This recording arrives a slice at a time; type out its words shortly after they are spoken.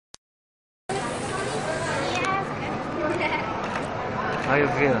How you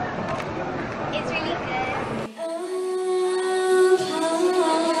feel? It's really good.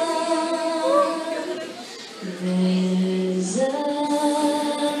 There's a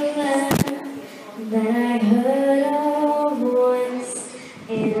land that I heard of once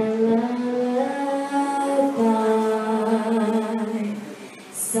in a lullaby.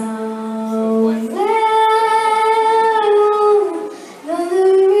 Somewhere over the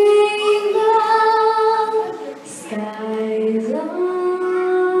rainbow, skies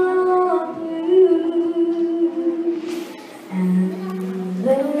are blue, and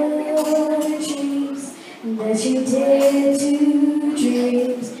the dreams that you dare to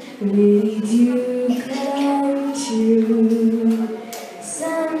dreams really do come true.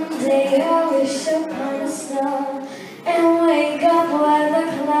 Someday I wish upon a star and wake up where the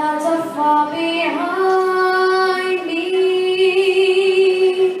clouds are far behind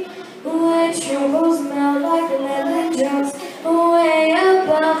me, where troubles melt like lemon drops way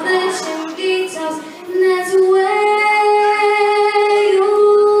above the chimney tops. And that's where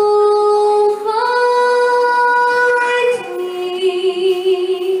you'll find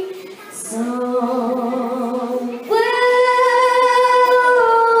me, somewhere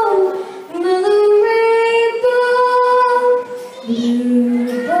under the rainbow.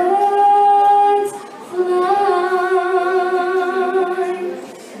 Bluebirds fly,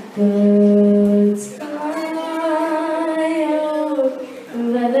 birds fly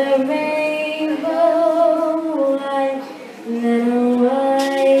over the rainbow, like little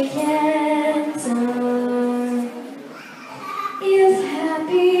white cats are. If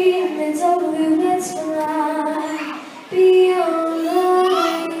happy little bluebirds fly beyond the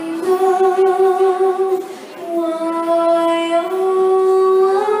rainbow, why, oh,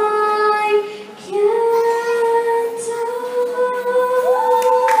 why can't I?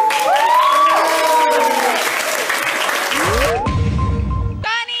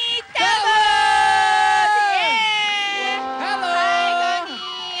 Connie Talbot! Yay! Hello! Hi,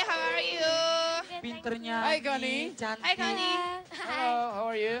 Connie. How are you? Pinternya. Hi, Connie. Cantik. Hi, Connie. Hello, how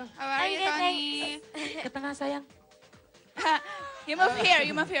are you? How are you, Connie? Ke tengah sayang. You move here.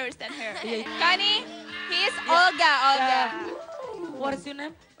 You move here. Stand here. Iya. Connie, he's Olga. Olga. What's your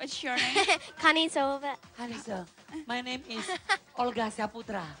name? What's your name? Connie Talbot. Halisa. My name is Olga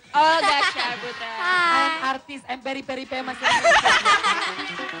Saputra. Olga Shabutra. I'm artist. I'm very famous.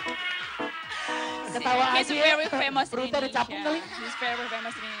 Ketawa He's aja ya. very famous in Perutnya udah capung kali. Indonesia. He's very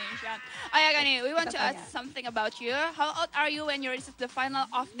famous in Indonesia. Oh yeah, Connie, we want to ask something about you. How old are you when you reached the final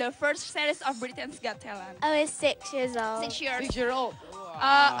of the first series of Britain's Got Talent? I was 6 years old. 6 years. 6-year-old.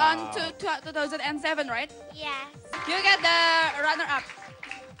 On to 2007, right? Yes. You get the runner-up.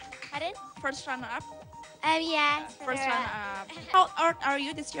 Pardon? First runner-up. Yes. First runner-up. How old are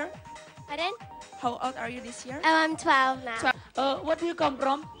you this year? Pardon? How old are you this year? Oh, I'm 12 now. 12. What do you come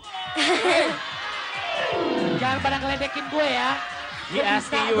from? Jangan pada ngeledekin gue ya. He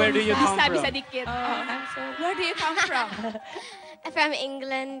asking you where do you come Bisa from? dikit. I'm sorry. Where do you come from? From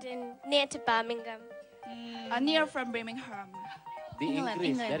England and near to Birmingham. Near from Birmingham. The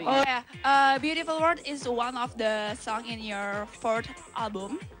English. Dari Oh yeah. Beautiful World is one of the song in your fourth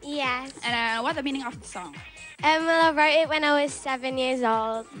album. Yes. And what the meaning of the song? Well, I wrote it when I was 7 years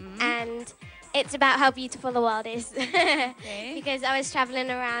old, and it's about how beautiful the world is. Okay. Because I was traveling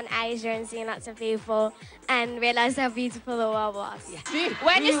around Asia and seeing lots of people, and realized how beautiful the world was. See?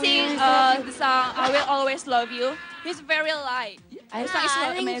 When you sing the song "I Will Always Love You," it's very light. The song is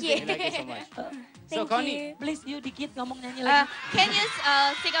Thank amazing. I like it so much. So Thank Connie, you. Please you dikit ngomong nyanyi lagi. Can you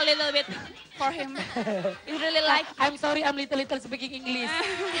sing a little bit for him? You really like? I'm sorry, I'm little speaking English.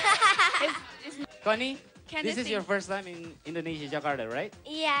 Connie, Can this you is sing? your first time in Indonesia, Jakarta, right?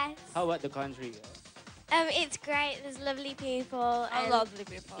 Yes. How about the country? It's great. There's lovely people. I and- love the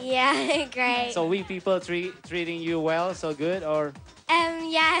people. Yeah, great. So we people treating you well, so good, or?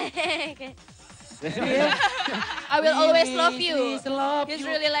 Yeah. Good. I will always love you. Please love He's you.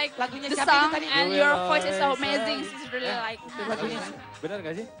 really like Lagunya the siapa song itu tadi? and You your will voice is so always amazing. love He's really like. Lagunya. Benar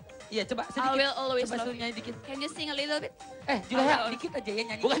gak sih? Iya, coba I sedikit. will always Coba love suruh you. nyanyi dikit. Can you sing a little bit? Juleha, dikit aja ya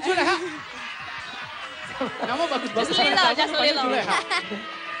nyanyi. Bukan Juleha. Nama bagus-bagus. Just a little, Kamu just a bukannya little. Juleha.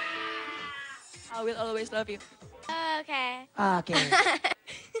 I will always love you. Okay. Oke.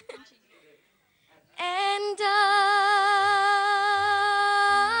 And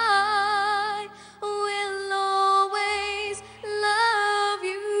I will always love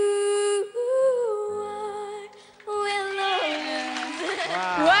you. I will always.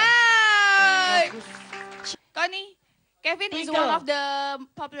 Wow. Connie, Kevin is Twinkle. one of the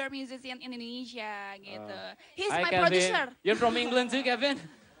popular musician in Indonesia gitu. He's Hi, my Kevin. producer. You're from England too, Kevin?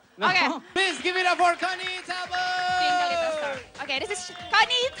 No? Okay. Please give it up for Connie Talbot. Tinggal kita start. Okay, this is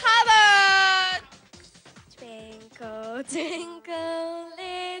Connie Talbot. Twinkle, twinkle,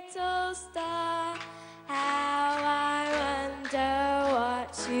 little star, how I wonder what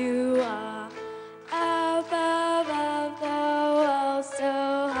you are. Up above the world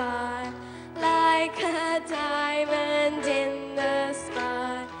so high, like a diamond in the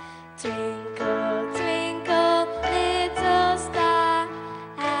sky. Twinkle, twinkle, little star,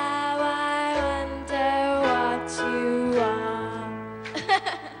 how I wonder what you are.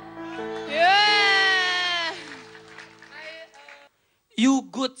 Yeah. You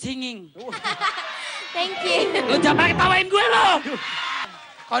good singing. Thank you. Lu jangan ketawain gue lo.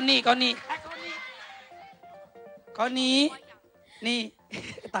 Connie. Connie. Nih,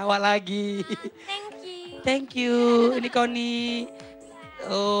 ketawa lagi. Thank you. Thank you. Ini Connie.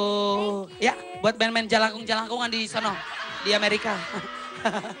 Oh, ya buat main-main jalangkung-jalangkungan di sono, di Amerika.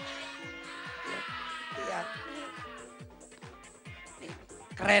 Ya. Nih,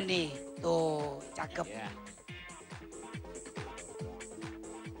 keren nih, tuh cakep. Yeah.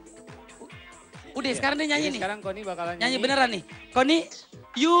 Udah sekarang dia nyanyi Jadi nih. sekarang Connie bakalan Nyanyi beneran nih. Connie,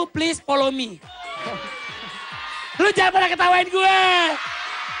 you please follow me. Lu jangan pernah ketawain gue.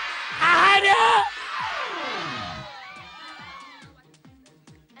 Ada.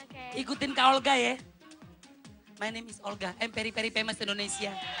 Okay. Ikutin Kak Olga ya. My name is Olga. I'm very famous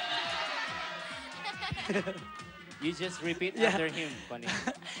Indonesia. You just repeat Yeah. after him, Connie.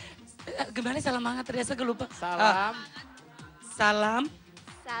 Gimana salam hangat ternyata gue lupa. Salam. Salam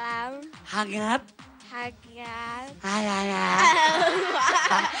Salam hangat. hangat.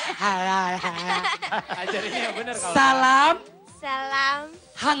 Hai. Ajarinnya yang bener kalau Salam Salam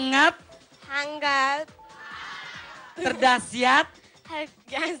hangat hangat. terdahsyat.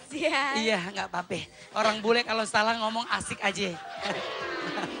 Hagasian. Iya nggak apa-apa. Orang bule kalau salah ngomong asik aja.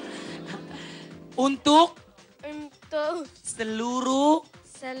 Untuk Untuk seluruh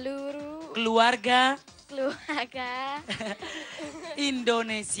seluruh keluarga keluarga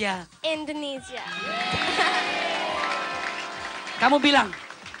Indonesia. Indonesia. Kamu bilang,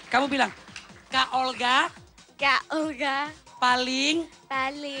 Kak Olga Kak Olga paling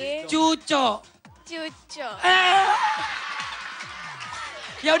paling cuco. cucu.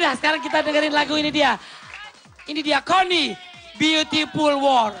 Ya udah, sekarang kita dengerin lagu ini dia. Ini dia Connie, Beautiful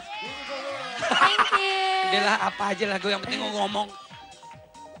World. Thank you. Udahlah apa aja lagu yang penting ngomong.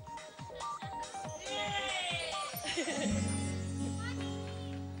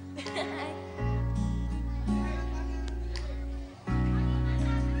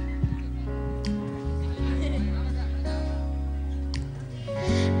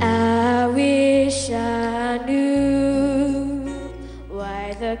 I wish I knew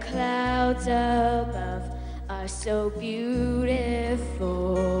why the clouds above are so beautiful.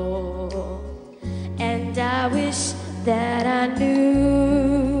 And I wish that I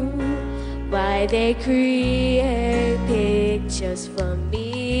knew why they create pictures for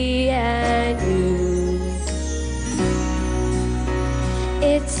me and you.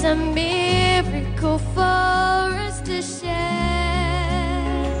 It's a miracle for us to share.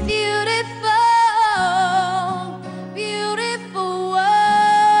 Beautiful, beautiful world.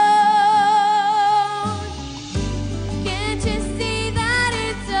 Can't you see that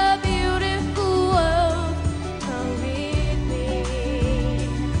it's a beautiful world? Come with me,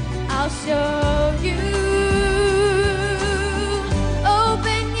 I'll show you.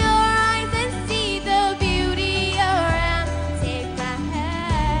 Open your eyes and see the beauty around. Take my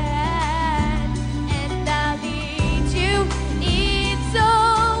hand and I'll lead you. It's so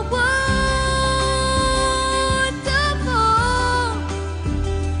wonderful,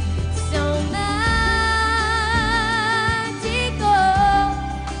 so magical.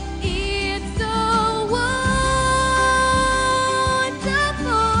 It's so wonderful,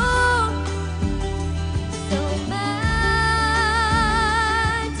 so magical.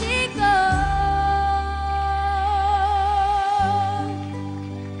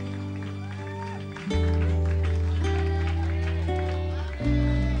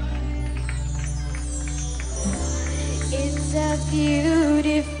 It's a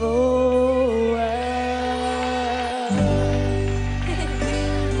beautiful world.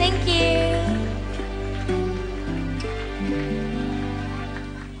 Thank you.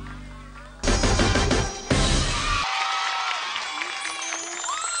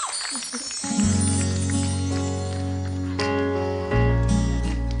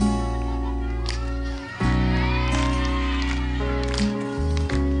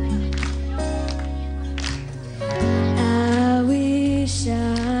 I wish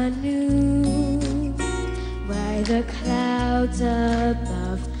I knew why the clouds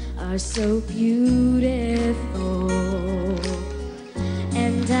above are so beautiful.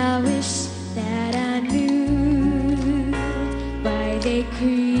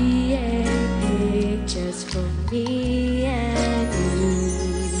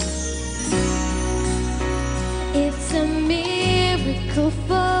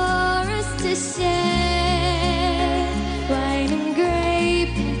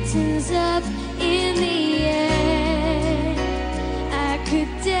 could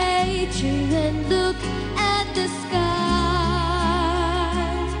daydream and look at the sky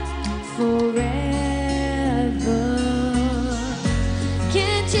forever.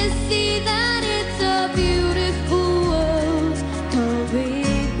 Can't you see that it's a beautiful world? Come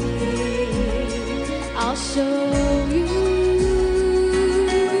with me, I'll show you.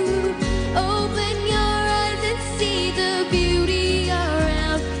 Open your eyes and see the beauty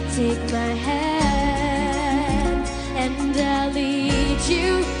around. Take my hand and I'll lead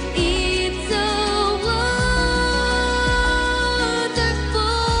you. It's so wonderful,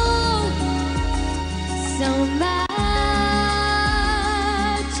 so magical.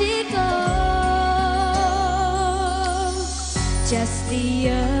 Just the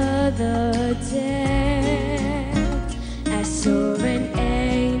other day, I saw an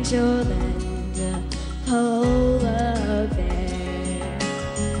angel and a polar bear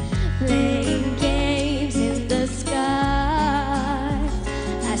playing games in the sky.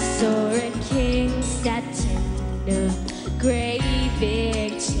 I saw a king sat in a great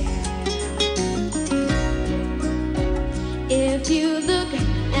big chair. If you look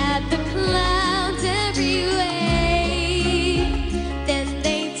at the clouds every way, then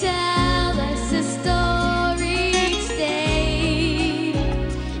they tell us a story each day.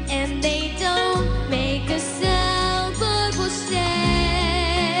 And they don't make a sound, but we'll share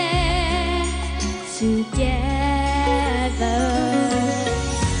together.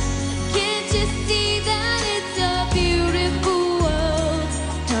 Can't you see that it's a beautiful world?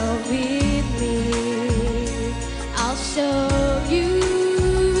 Come with me, I'll show you.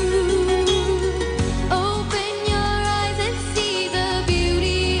 Open your eyes and see the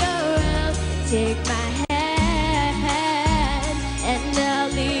beauty around. Take my hand and I'll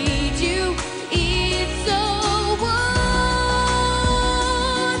lead you. It's so wonderful,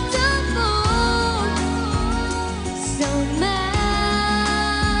 so magical.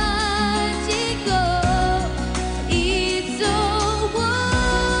 It's so wonderful,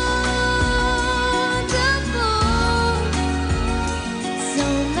 so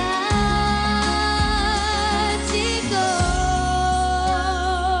magical.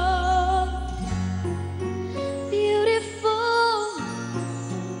 Beautiful,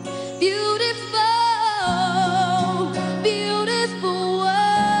 beautiful, beautiful world.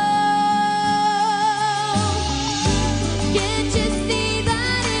 Can't you see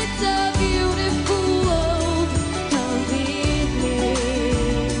that it's a beautiful world? Come with me,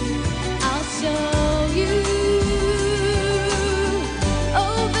 I'll show you.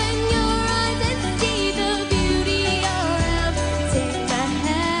 Open your eyes and see the beauty around. Take my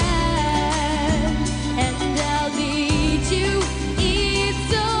hand and I'll lead you. It's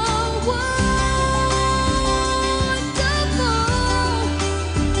so wonderful,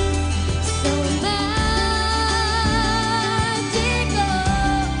 so magical.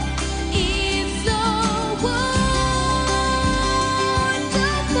 It's so wonderful,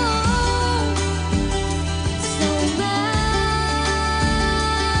 so magical.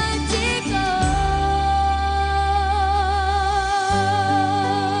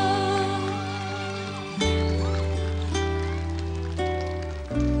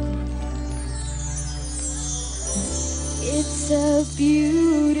 It's a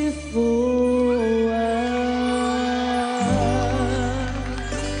beautiful world.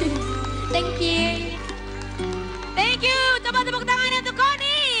 Thank you. Thank you. Coba tepuk tangannya untuk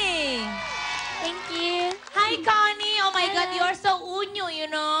Connie. Thank you. Hi Connie. Oh my God, you're so unyu, you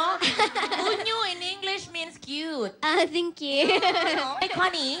know. Unyu in English means cute. Thank you. Hey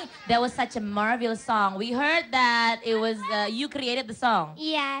Connie, that was such a marvelous song. We heard that it was you created the song.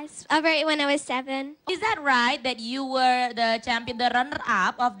 Yes, I wrote it when I was 7. Is that right that you were the champion, the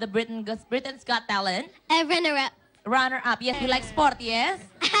runner-up of the Britain's Got Talent? Runner-up. Runner-up, yes. You like sport, yes?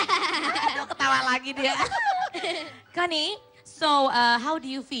 Aduh, ketawa lagi dia. Connie, so how do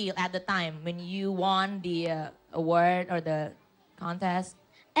you feel at the time when you won the award or the contest?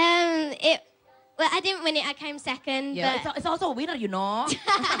 Well, I didn't win it. I came second. Yeah, but, it's also a winner, you know.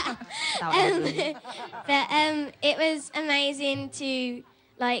 it was amazing to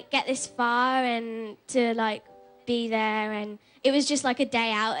like get this far and to like be there, and it was just like a day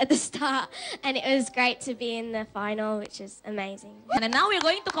out at the start, and it was great to be in the final, which is amazing. And now we're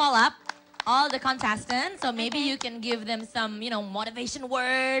going to call up all the contestants, so maybe Okay. you can give them some, motivation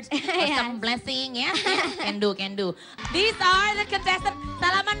words or Yes. some blessing, yeah? Can do, can do. These are the contestants.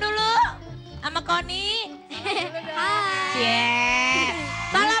 Salaman dulu sama Connie. Hi. Yeah.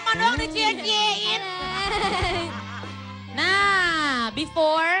 Salaman dong dicie-ciein. Nah,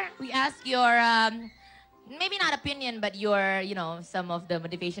 before we ask your, maybe not opinion, but your, some of the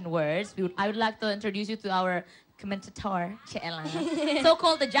motivation words, I would like to introduce you to our commentator, Sheila.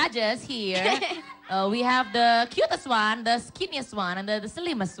 So-called the judges here. We have the cutest one, the skinniest one, and the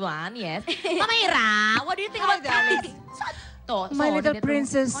slimmest one. Yes. Mama Ira, what do you think about this? My little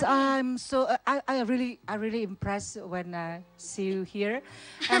princess, I'm so I really impressed when I see you here.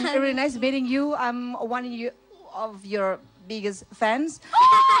 Really nice meeting you. I'm one of your biggest fans.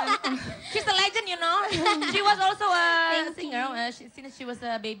 She's a legend, you know. She was also a singer since she was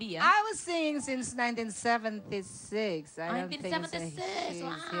a baby. Yeah? I was singing since 1976. I don't think 1976, she's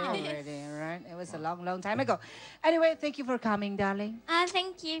wow. here already, right? It was a long time ago. Anyway, thank you for coming, darling.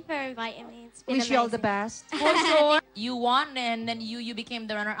 Thank you for inviting me. It's been Wish you all the amazing. best. For sure. You won and then you became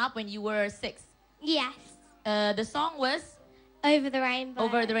the runner-up when you were 6. Yes. The song was Over the Rainbow.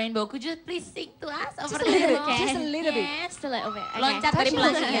 Over the Rainbow. Could you please sing to us? Just Over a the little Rainbow. bit. Just a little bit. Yeah, just a little bit. Okay. Loncat dari Touch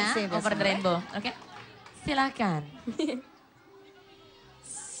pelangi it. ya. Sing this Over the one. Rainbow. Oke. Silakan.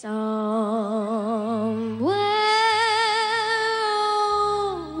 Somewhere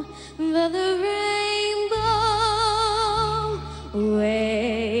over the rainbow,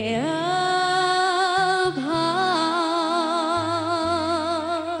 way up high,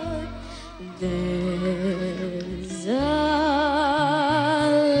 there's a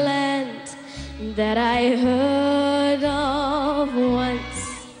land that I heard of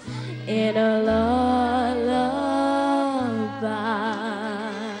once in a lullaby.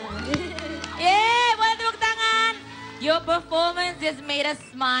 Yeay, boleh tepuk tangan. Your performance just made us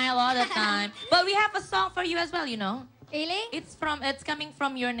smile all the time. But we have a song for you as well, you know. Really? It's coming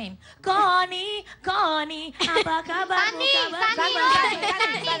from your name. Connie, Connie, apa kabarmu?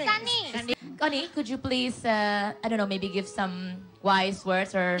 Connie. Connie, could you please, I don't know, maybe give some wise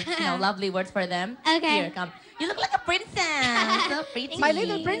words or lovely words for them? Okay. Here, come. You look like a princess. So pretty. My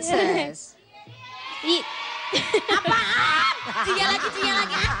little princess. Apaan? Cia lagi.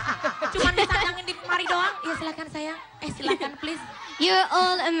 Cuman disandangin di mari doang. Ya silakan sayang. Silakan please. You're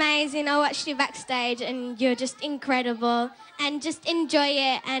all amazing. I watched you backstage and you're just incredible. And just enjoy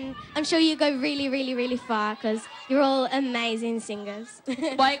it. And I'm sure you go really, really, really far because you're all amazing singers.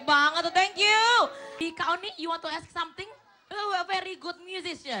 Baik banget tuh, thank you. Connie, you want to ask something? Oh, a very good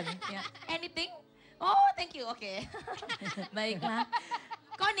musician. Yeah. Anything? Oh, thank you. Okay. Baiklah.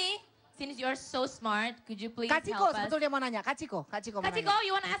 Connie, since you're so smart, could you please Kak Ciko help us? sebetulnya mau nanya. Kak Ciko mau Kak nanya. Ciko,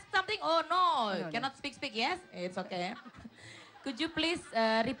 you want to ask something? Oh no, No. cannot speak, yes? It's okay. Could you please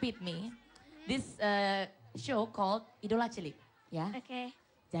repeat me this show called Idola Cilik? Ya. Okay.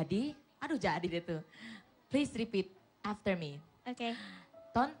 Jadi, jadi deh tuh. Please repeat after me. Okay.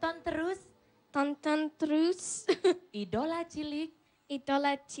 Tonton terus Tonton terus Idola Cilik,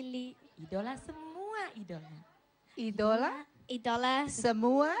 Idola Cilik. idola semua idola. Idola, Idola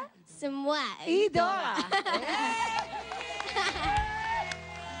semua semua. idola.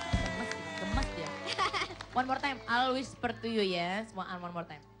 Gemes dia. One more time, I'll whisper to you ya. One more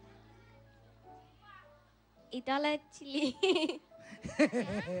time. Idola Cilik.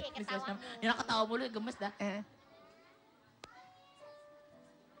 Dia ketawa mulu, gemes dah.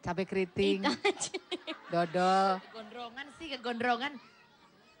 Cabai keriting, Idola Cilik. dodol. Gondrongan sih, kegondrongan.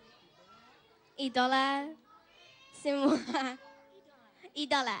 Idola semua.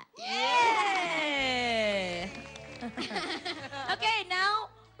 Idola. Yay! Okay,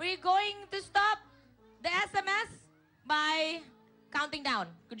 now we're going to stop the SMS by counting down.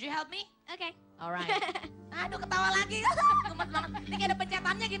 Could you help me? Okay. Alright. Aduh, ketawa lagi. Gemes banget. Ini kayak ada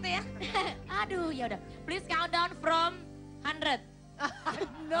pencetannya gitu ya. Aduh, ya udah. Please count down from 100.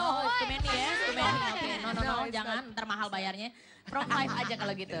 No, too many ya. Too many. Okay, no, jangan. Ntar mahal bayarnya. From 5 aja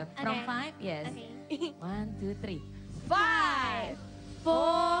kalau gitu. From 5, yes. Okay. 1, 2, 3. 5,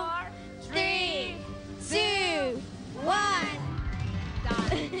 4, 3, 2, 1.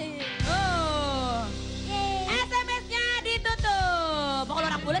 Oh. SMS-nya ditutup. Kalau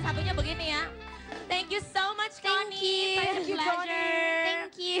orang bule satunya begini ya. Thank you so much, Connie. Thank you, Pleasure. Connie.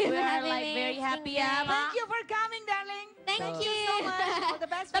 Thank you We for are having like me. very happy ya, Thank Ma. Thank you for coming, darling. Thank you. So much. All the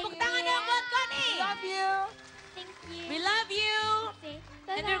best for Tepuk you. tangan dong buat Connie. Love you. Thank you. We love you. Okay.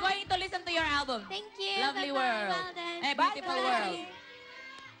 And we're going to listen to your album. Thank you. Lovely Bye-bye. world. Well done. A beautiful Bye-bye. world.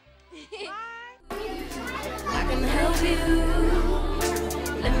 I can help you.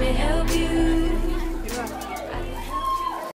 Let me help you.